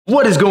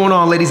What is going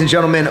on, ladies and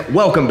gentlemen?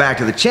 Welcome back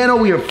to the channel.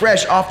 We are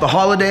fresh off the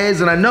holidays,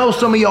 and I know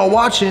some of y'all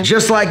watching,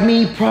 just like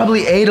me,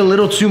 probably ate a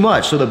little too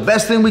much. So the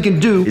best thing we can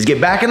do is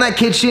get back in that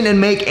kitchen and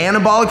make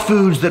anabolic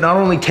foods that not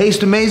only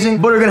taste amazing,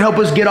 but are gonna help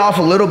us get off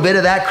a little bit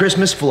of that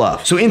Christmas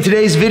fluff. So in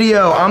today's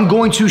video, I'm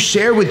going to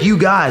share with you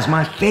guys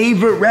my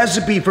favorite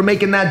recipe for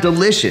making that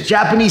delicious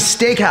Japanese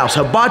steakhouse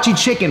hibachi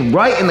chicken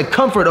right in the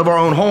comfort of our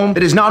own home.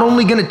 That is not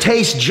only gonna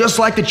taste just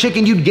like the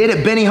chicken you'd get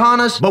at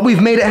Benihana's, but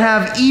we've made it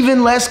have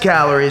even less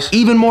calories,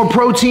 even more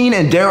protein,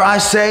 and dare I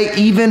say,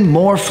 even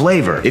more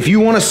flavor. If you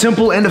want a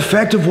simple and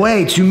effective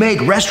way to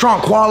make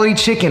restaurant quality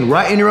chicken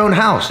right in your own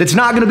house that's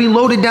not gonna be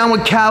loaded down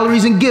with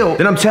calories and guilt,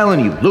 then I'm telling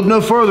you, look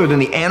no further than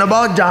the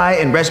Anabolic diet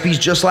and recipes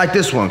just like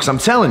this one, because I'm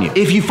telling you,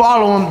 if you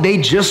follow them,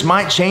 they just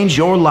might change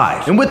your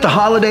life. And with the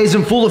holidays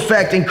in full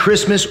effect and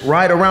Christmas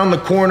right around the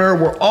corner,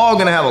 we're all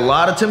gonna have a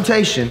lot of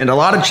temptation and a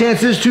lot of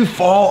chances to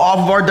fall off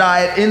of our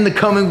diet in the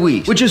coming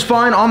weeks, which is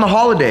fine on the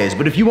holidays.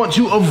 But if you want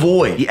to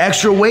avoid the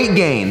extra weight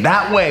gain,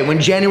 that way when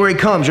January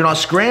comes, you're not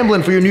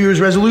scrambling for your New Year's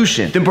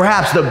resolution, then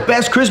perhaps the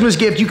best Christmas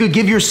gift you could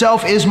give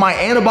yourself is my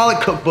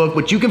Anabolic cookbook,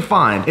 which you can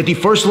find at the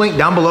first link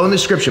down below in the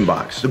description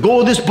box. The goal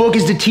of this book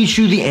is to teach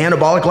you the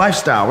anabolic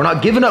lifestyle. We're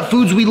not giving up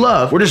foods we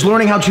love, we're just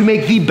learning how to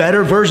make the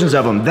better versions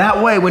of them.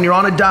 That way, when you're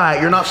on a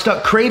diet, you're not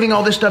stuck craving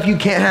all this stuff you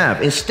can't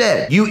have.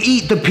 Instead, you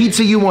eat the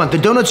pizza you want, the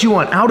donuts you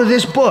want out of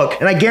this book,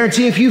 and I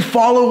guarantee if you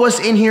follow us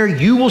in here,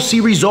 you will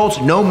see results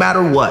no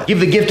matter what. Give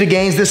the gift of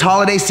gains this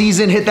holiday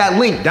season, hit that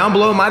link down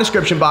below in my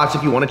description box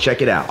if you want to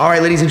check it out. All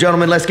right, ladies and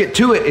gentlemen, let's get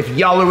to it. If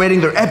y'all are waiting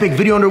their epic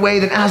video underway,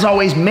 then as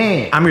always,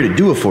 man, I'm here to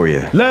do it for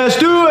you. Let's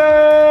do it!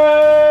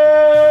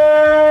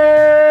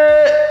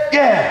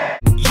 Yeah!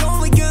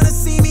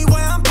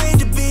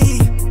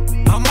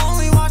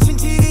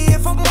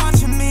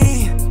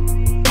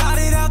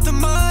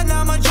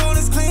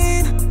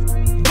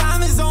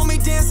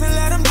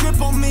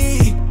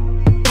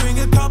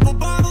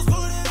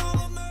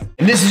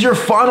 And this is your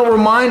final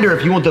reminder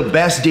if you want the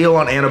best deal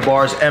on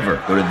Anabars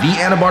ever. Go to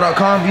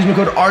theanabar.com, use my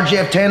code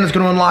RJF10, that's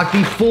gonna unlock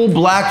the full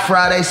Black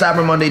Friday,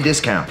 Cyber Monday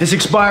discount. This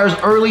expires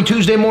early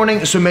Tuesday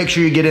morning, so make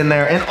sure you get in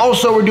there. And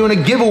also, we're doing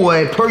a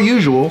giveaway per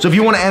usual. So if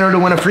you wanna enter to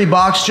win a free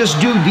box,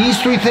 just do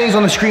these 3 things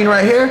on the screen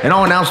right here, and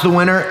I'll announce the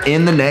winner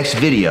in the next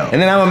video.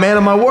 And then I'm a man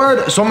of my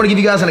word, so I'm gonna give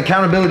you guys an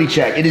accountability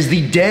check. It is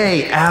the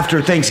day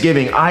after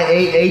Thanksgiving. I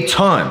ate a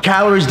ton.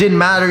 Calories didn't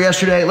matter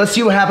yesterday. Let's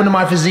see what happened to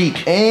my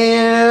physique.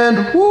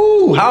 And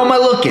whoo, how am I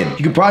looking?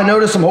 You can probably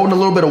notice I'm holding a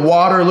little bit of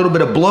water, a little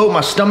bit of bloat.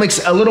 My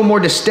stomach's a little more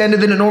distended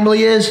than it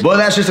normally is, but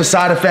that's just a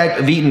side effect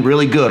of eating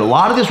really good. A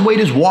lot of this weight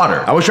is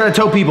water. I always try to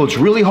tell people it's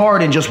really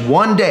hard in just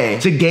one day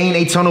to gain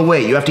a ton of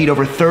weight. You have to eat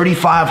over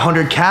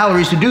 3,500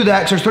 calories to do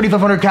that, because there's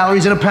 3,500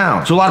 calories in a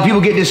pound. So a lot of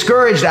people get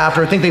discouraged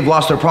after, think they've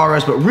lost their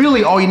progress, but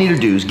really all you need to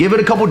do is give it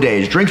a couple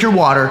days, drink your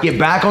water, get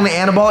back on the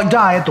anabolic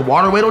diet, the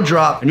water weight will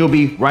drop, and you'll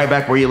be right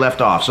back where you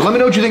left off. So let me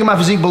know what you think of my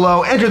physique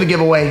below, enter the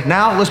giveaway.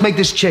 Now let's make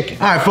this chicken.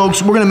 All right,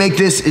 folks, we're gonna make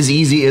this as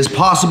easy as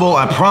possible,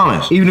 I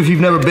promise. Even if you've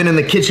never been in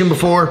the kitchen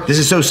before, this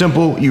is so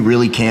simple, you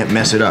really can't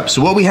mess it up.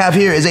 So what we have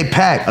here is a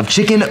pack of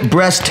chicken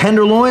breast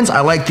tenderloins.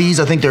 I like these,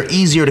 I think they're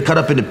easier to cut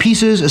up into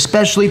pieces,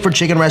 especially for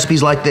chicken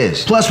recipes like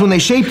this. Plus, when they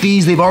shape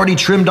these, they've already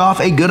trimmed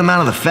off a good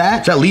amount of the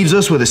fat. So that leaves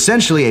us with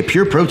essentially a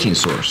pure protein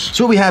source.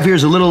 So what we have here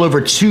is a little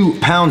over 2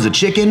 pounds of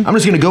chicken. I'm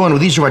just gonna go in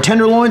with each of our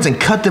tenderloins and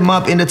cut them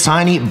up into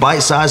tiny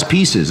bite-sized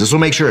pieces. This will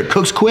make sure it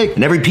cooks quick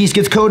and every piece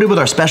gets coated with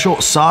our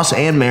special sauce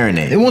and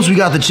marinade. And once we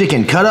got the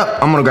chicken cut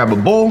up, I'm gonna grab a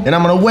bowl and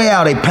I'm gonna weigh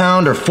out a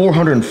pound or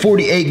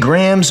 448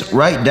 grams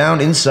right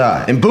down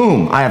inside. And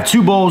boom, I have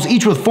 2 bowls,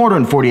 each with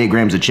 448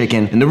 grams of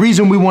chicken. And the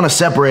reason we wanna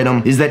separate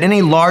them is that in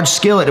a large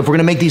skillet, if we're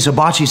gonna make these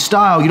hibachi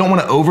style, you don't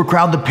wanna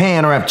overcrowd the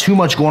pan or have too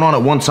much going on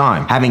at one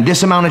time. Having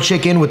this amount of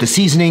chicken with the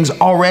seasonings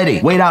already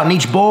weighed out in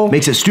each bowl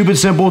makes it stupid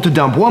simple to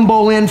dump one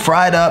bowl in,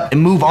 fry it up,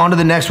 and move on to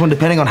the next one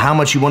depending on how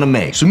much you wanna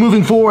make. So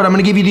moving forward, I'm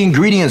gonna give you the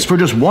ingredients for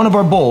just one of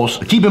our bowls.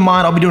 But keep in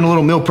mind, I'll be doing a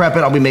little meal prep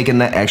and I'll be making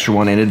that extra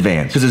one in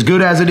advance. Because as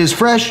good as it is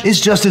fresh, it's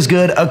just as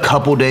good a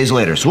couple days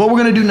later. So what we're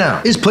gonna do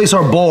now is place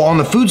our bowl on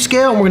the food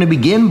scale, and we're gonna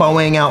begin by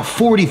weighing out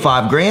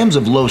 45 grams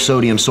of low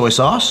sodium soy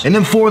sauce. And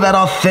then for that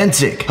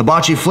authentic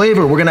hibachi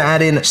flavor, we're gonna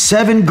add in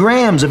 7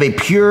 grams of a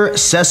pure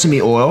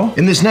sesame oil.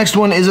 And this next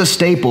one is a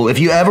staple. If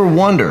you ever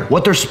wonder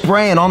what they're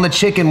spraying on the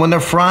chicken when they're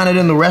frying it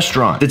in the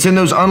restaurant that's in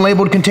those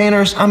unlabeled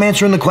containers, I'm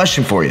answering the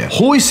question for you.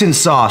 Hoisin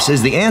sauce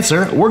is the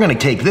answer. We're gonna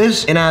take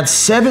this and add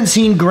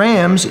 17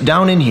 grams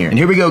down in here. And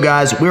here we go,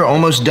 guys, we're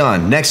almost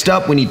done. Next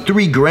up, we need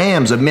 3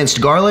 grams of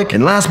minced garlic.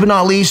 And last but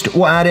not least,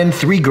 we'll add in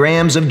 3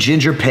 grams of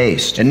ginger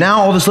paste. And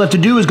now all that's left to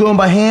do is go in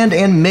by hand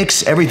and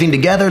mix everything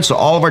together so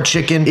all of our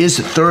chicken is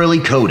thoroughly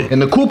coated.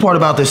 And the cool part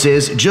about this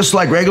is, just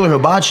like regular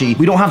hibachi,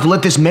 we don't have to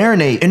let this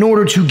marinate in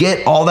order to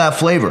get all that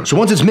flavor. So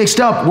once it's mixed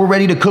up, we're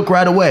ready to cook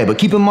right away. But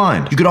keep in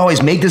mind, you could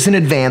always make this in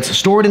advance,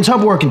 store it in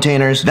Tupperware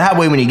containers. That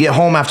way when you get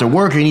home after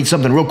work or you need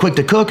something real quick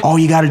to cook, all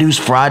you gotta do is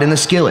fry it in the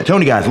skillet.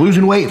 Telling you guys,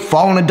 losing weight,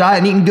 following a diet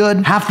and eating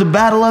good, half the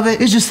battle of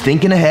it is just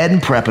thinking ahead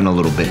and prepping a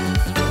little bit.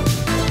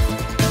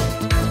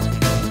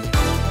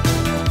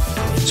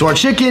 So our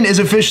chicken is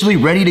officially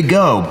ready to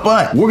go,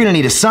 but we're gonna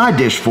need a side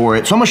dish for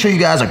it. So I'm gonna show you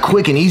guys a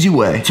quick and easy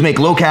way to make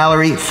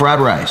low-calorie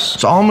fried rice.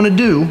 So all I'm gonna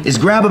do is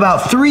grab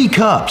about 3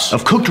 cups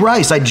of cooked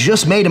rice I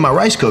just made in my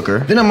rice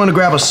cooker. Then I'm gonna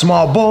grab a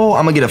small bowl,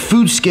 I'm gonna get a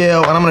food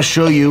scale, and I'm gonna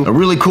show you a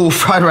really cool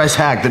fried rice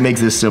hack that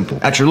makes this simple.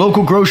 At your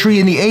local grocery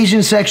in the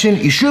Asian section,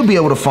 you should be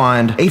able to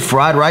find a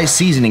fried rice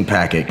seasoning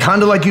packet,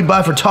 kinda like you'd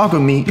buy for taco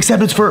meat,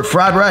 except it's for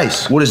fried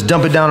rice. We'll just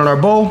dump it down in our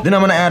bowl. Then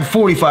I'm gonna add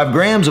 45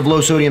 grams of low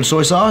sodium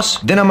soy sauce.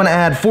 Then I'm gonna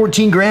add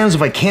 14 grams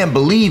of I can't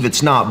believe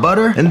it's not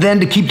butter. And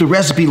then to keep the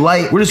recipe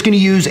light, we're just gonna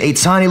use a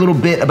tiny little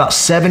bit, about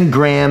 7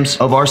 grams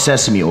of our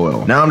sesame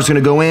oil. Now I'm just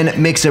gonna go in,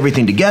 mix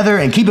everything together,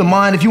 and keep in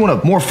mind, if you want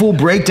a more full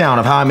breakdown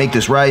of how I make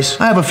this rice,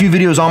 I have a few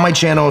videos on my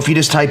channel. If you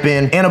just type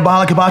in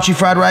Anabolic Hibachi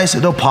fried rice,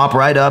 they'll pop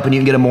right up and you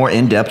can get a more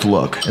in-depth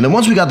look. And then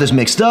once we got this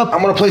mixed up, I'm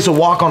gonna place a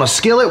wok on a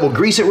skillet. We'll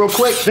grease it real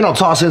quick. Then I'll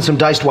toss in some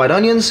diced white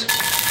onions.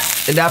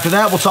 And after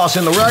that, we'll toss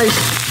in the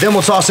rice. Then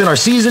we'll toss in our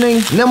seasoning.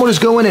 And then we'll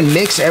just go in and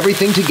mix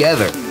everything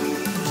together.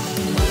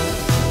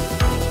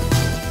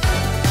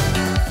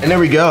 And there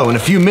we go. In a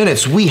few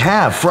minutes, we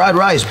have fried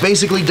rice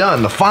basically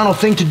done. The final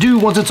thing to do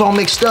once it's all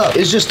mixed up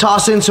is just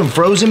toss in some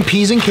frozen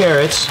peas and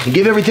carrots and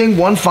give everything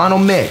one final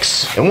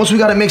mix. And once we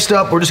got it mixed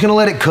up, we're just gonna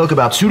let it cook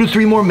about 2 to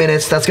 3 more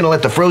minutes. That's gonna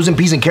let the frozen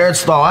peas and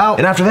carrots thaw out.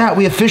 And after that,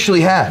 we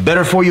officially have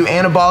better for you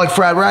anabolic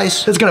fried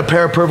rice that's gonna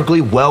pair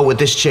perfectly well with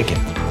this chicken.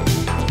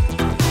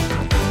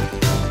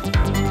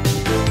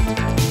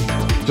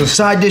 So the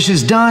side dish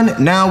is done,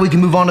 now we can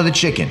move on to the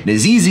chicken. And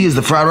as easy as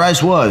the fried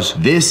rice was,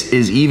 this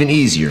is even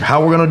easier. How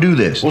we're gonna do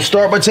this? We'll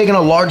start by taking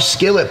a large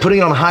skillet, putting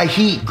it on high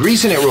heat,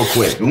 greasing it real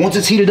quick. And once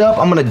it's heated up,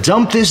 I'm gonna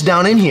dump this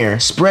down in here,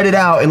 spread it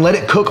out, and let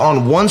it cook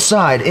on one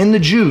side in the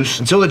juice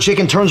until the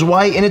chicken turns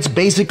white and it's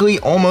basically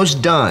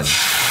almost done.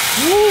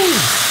 Woo.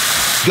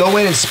 Go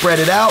in and spread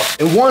it out.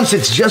 And once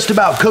it's just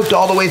about cooked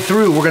all the way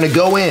through, we're gonna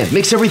go in,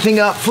 mix everything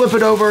up, flip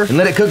it over, and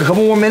let it cook a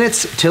couple more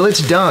minutes till it's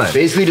done.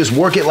 Basically just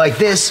work it like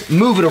this,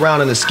 move it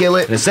around in the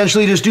skillet, and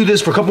essentially just do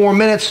this for a couple more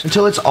minutes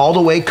until it's all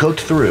the way cooked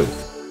through.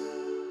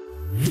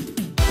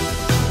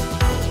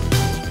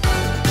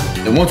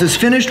 And once it's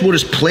finished, we'll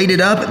just plate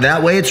it up.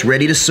 That way it's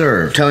ready to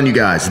serve. I'm telling you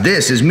guys,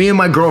 this is me and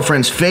my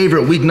girlfriend's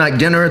favorite weeknight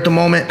dinner at the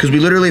moment because we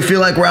literally feel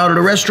like we're out at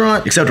a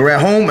restaurant, except we're at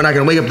home and I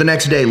can wake up the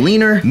next day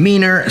leaner,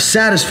 meaner,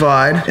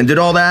 satisfied, and did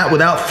all that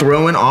without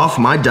throwing off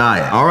my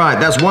diet. All right,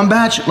 that's one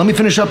batch. Let me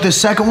finish up this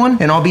second one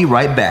and I'll be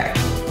right back.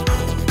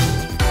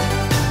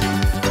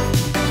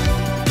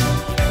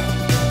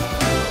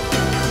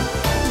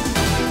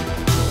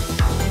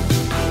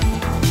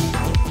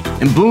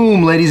 And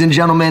boom, ladies and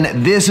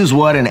gentlemen, this is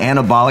what an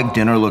anabolic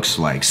dinner looks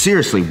like.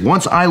 Seriously,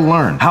 once I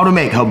learned how to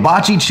make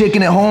hibachi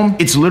chicken at home,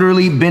 it's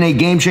literally been a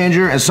game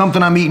changer and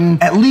something I'm eating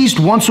at least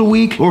once a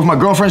week, or if my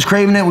girlfriend's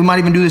craving it, we might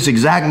even do this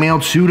exact meal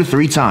 2 to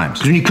 3 times.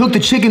 Because when you cook the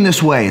chicken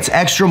this way, it's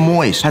extra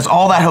moist, has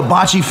all that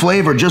hibachi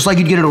flavor just like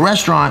you'd get at a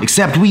restaurant,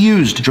 except we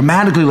used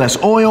dramatically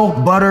less oil,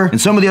 butter,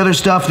 and some of the other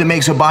stuff that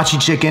makes hibachi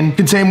chicken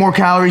contain more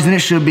calories than it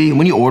should be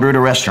when you order at a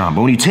restaurant.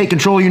 But when you take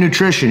control of your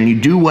nutrition and you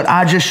do what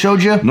I just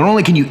showed you, not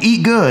only can you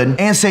eat good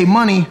and save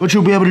money, but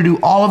you'll be able to do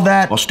all of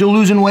that while still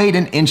losing weight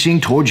and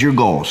inching towards your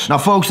goals. Now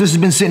folks, this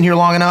has been sitting here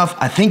long enough.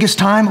 I think it's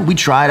time we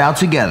try it out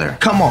together.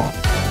 Come on.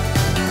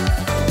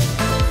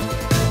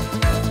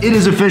 It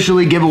is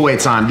officially giveaway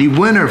time. The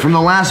winner from the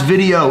last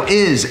video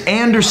is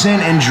Anderson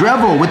and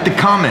Drevel with the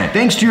comment.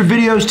 Thanks to your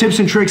videos, tips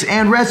and tricks,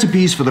 and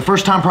recipes, for the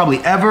first time probably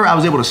ever, I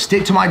was able to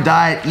stick to my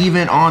diet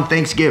even on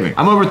Thanksgiving.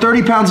 I'm over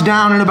 30 pounds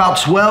down and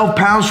about 12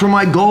 pounds from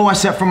my goal I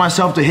set for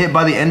myself to hit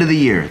by the end of the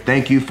year.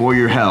 Thank you for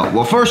your help.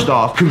 Well, first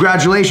off,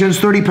 congratulations,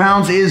 30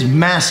 pounds is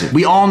massive.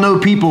 We all know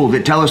people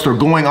that tell us they're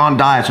going on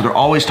diets, so they're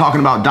always talking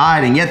about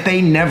dieting, yet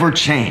they never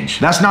change.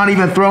 That's not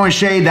even throwing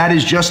shade, that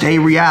is just a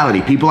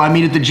reality. People I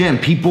meet at the gym,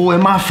 people in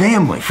my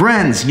family,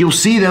 friends, you'll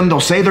see them, they'll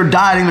say they're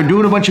dieting, they're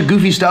doing a bunch of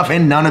goofy stuff,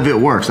 and none of it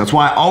works. That's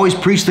why I always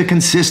preach the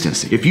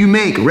consistency. If you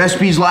make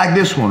recipes like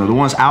this one or the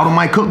ones out of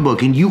my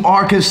cookbook and you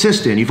are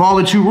consistent, you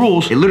follow the 2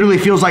 rules, it literally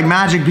feels like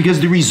magic because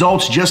the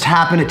results just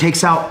happen. It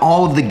takes out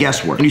all of the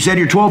guesswork. And you said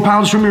you're 12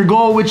 pounds from your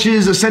goal, which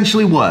is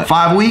essentially what?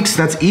 5 weeks?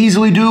 That's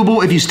easily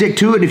doable if you stick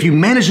to it. If you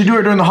manage to do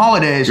it during the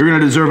holidays, you're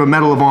gonna deserve a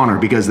Medal of Honor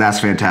because that's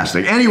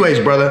fantastic. Anyways,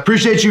 brother,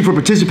 appreciate you for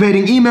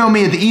participating. Email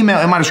me at the email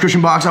in my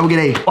description box. I will get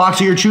a box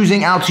of your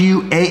choosing out to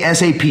you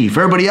ASAP. For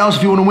everybody else,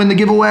 if you want to win the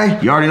giveaway,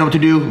 you already know what to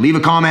do. Leave a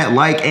comment,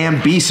 like,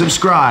 and be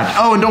subscribed.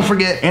 Oh, and don't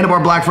forget,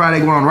 Anabar Black Friday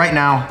going on right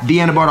now.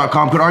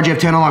 TheAnabar.com. Code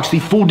RGF10 unlocks the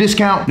full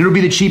discount. It'll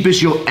be the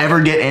cheapest you'll ever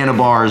get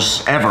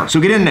Anabars ever. So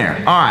get in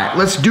there. All right,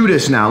 let's do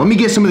this now. Let me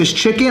get some of this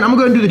chicken. I'm gonna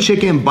go ahead and do the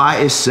chicken by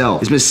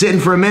itself. It's been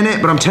sitting for a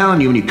minute, but I'm telling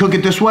you, when you cook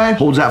it this way, it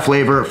holds that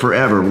flavor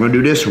forever. We're gonna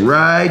do this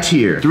right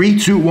here. 3,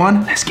 2,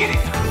 1, let's get it.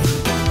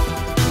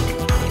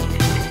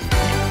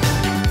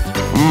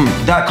 I'm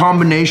That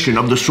combination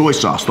of the soy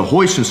sauce, the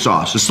hoisin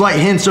sauce, the slight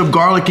hints of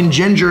garlic and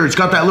ginger, it's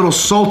got that little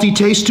salty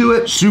taste to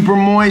it, super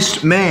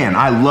moist. Man,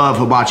 I love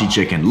hibachi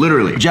chicken,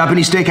 literally.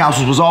 Japanese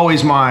steakhouses was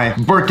always my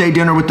birthday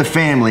dinner with the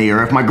family,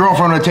 or if my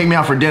girlfriend would take me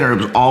out for dinner,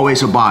 it was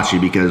always hibachi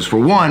because for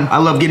one, I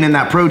love getting in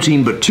that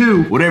protein, but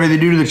two, whatever they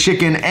do to the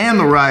chicken and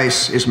the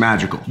rice is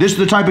magical. This is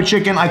the type of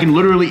chicken I can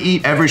literally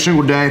eat every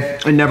single day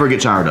and never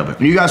get tired of it.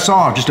 And you guys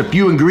saw just a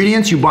few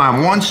ingredients, you buy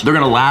them once, they're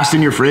gonna last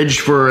in your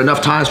fridge for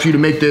enough times for you to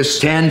make this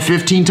 10,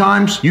 15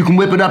 times. You can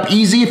whip it up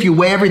easy. If you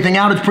weigh everything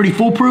out, it's pretty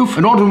foolproof.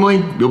 And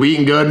ultimately, you'll be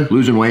eating good,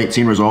 losing weight,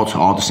 seeing results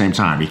all at the same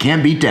time. You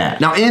can't beat that.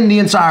 Now in the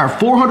entire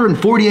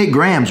 448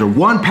 grams or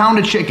 1 pound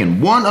of chicken,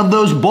 one of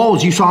those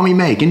bowls you saw me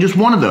make, and just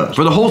one of those.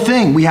 For the whole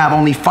thing, we have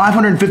only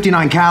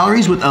 559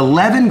 calories with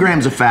 11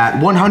 grams of fat,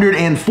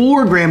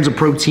 104 grams of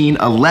protein,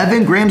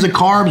 11 grams of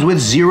carbs with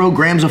 0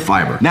 grams of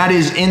fiber. That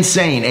is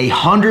insane.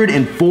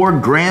 104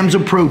 grams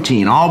of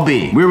protein, all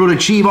B. We were able to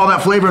achieve all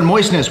that flavor and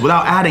moistness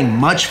without adding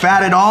much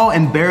fat at all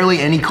and barely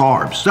any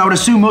carbs. So I would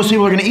assume most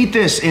people are gonna eat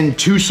this in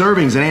 2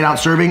 servings, an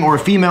 8-ounce serving, or a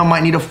female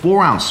might need a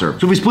 4-ounce serving.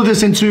 So if we split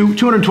this into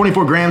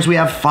 224 grams, we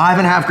have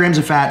 5.5 grams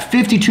of fat,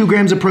 52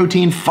 grams of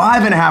protein,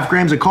 5.5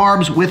 grams of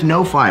carbs with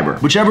no fiber.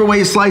 Whichever way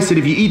you slice it,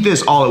 if you eat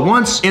this all at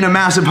once in a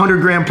massive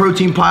 100-gram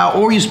protein pile,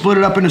 or you split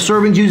it up into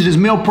servings, use it as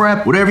meal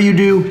prep, whatever you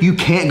do, you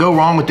can't go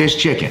wrong with this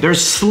chicken.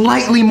 There's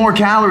slightly more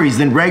calories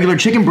than regular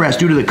chicken breast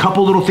due to the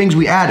couple little things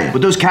we added,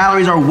 but those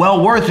calories are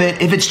well worth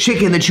it if it's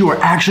chicken that you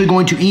are actually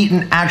going to eat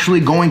and actually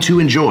going to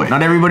enjoy.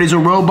 Not everybody's a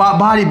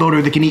robot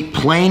bodybuilder that can eat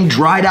plain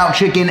dried out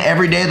chicken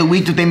every day of the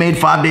week that they made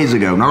 5 days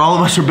ago. Not all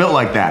of us are built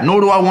like that,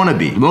 nor do I want to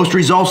be. The most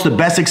results, the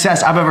best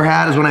success I've ever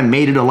had is when I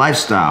made it a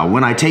lifestyle.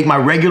 When I take my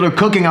regular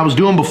cooking I was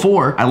doing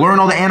before, I learn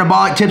all the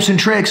anabolic tips and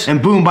tricks,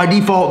 and boom, by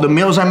default, the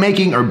meals I'm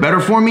making are better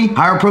for me,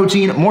 higher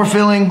protein, more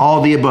filling,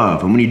 all the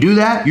above. And when you do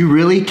that, you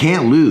really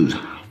can't lose.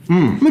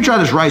 Let me try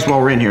this rice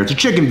while we're in here. It's a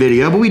chicken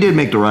video, but we did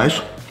make the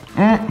rice.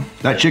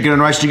 That chicken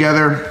and rice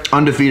together,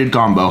 undefeated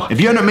combo. If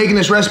you end up making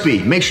this recipe,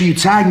 make sure you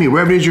tag me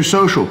wherever it is your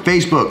social,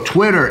 Facebook,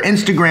 Twitter,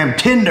 Instagram,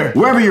 Tinder,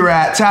 wherever you're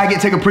at, tag it,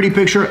 take a pretty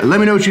picture, and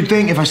let me know what you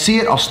think. If I see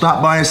it, I'll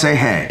stop by and say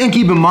hey. And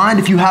keep in mind,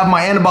 if you have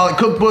my Anabolic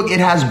cookbook, it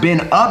has been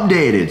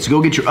updated. So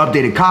go get your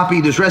updated copy.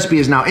 This recipe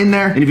is now in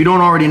there. And if you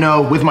don't already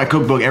know, with my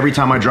cookbook, every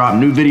time I drop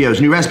new videos,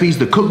 new recipes,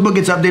 the cookbook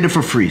gets updated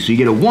for free. So you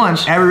get it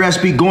once. Every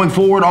recipe going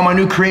forward, all my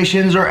new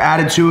creations are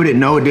added to it at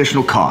no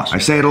additional cost. I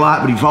say it a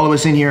lot, but if you follow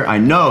us in here, I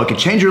know it can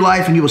change your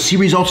life and you will see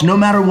results no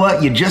matter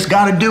what. You just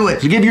gotta do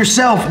it. So give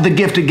yourself the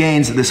gift of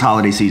gains this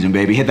holiday season,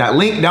 baby. Hit that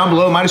link down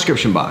below in my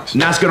description box.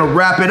 And that's gonna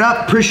wrap it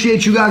up.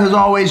 Appreciate you guys as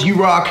always. You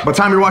rock. By the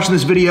time you're watching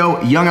this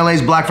video, Young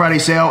LA's Black Friday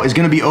sale is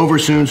gonna be over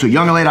soon. So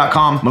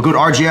youngla.com. My code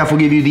RGF will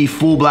give you the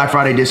full Black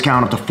Friday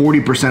discount up to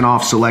 40%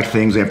 off select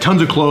things. They have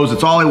tons of clothes.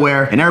 That's all I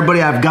wear. And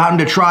everybody I've gotten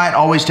to try it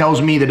always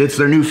tells me that it's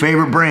their new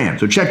favorite brand.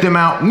 So check them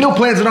out. Meal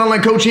plans and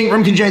online coaching,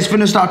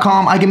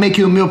 RemingtonJaysFitness.com. I can make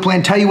you a meal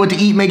plan, tell you what to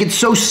eat, make it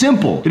so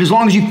simple that as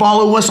long as you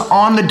follow us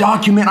on the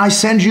document I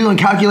send you and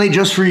calculate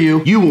just for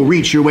you, you will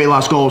reach your weight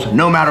loss goals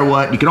no matter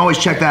what. You can always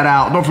check that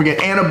out. Don't forget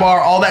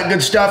Anabar, all that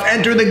good stuff.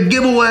 Enter the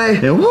giveaway.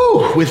 And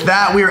woo, with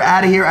that, we are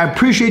out of here. I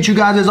appreciate you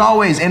guys as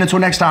always. And until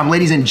next time,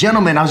 ladies and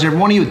gentlemen, I'll see every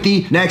one of you at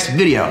the next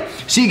video.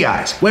 See you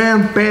guys.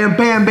 Wham, bam,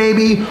 bam,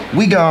 baby.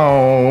 We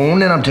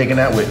gone. And I'm taking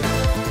that with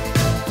me.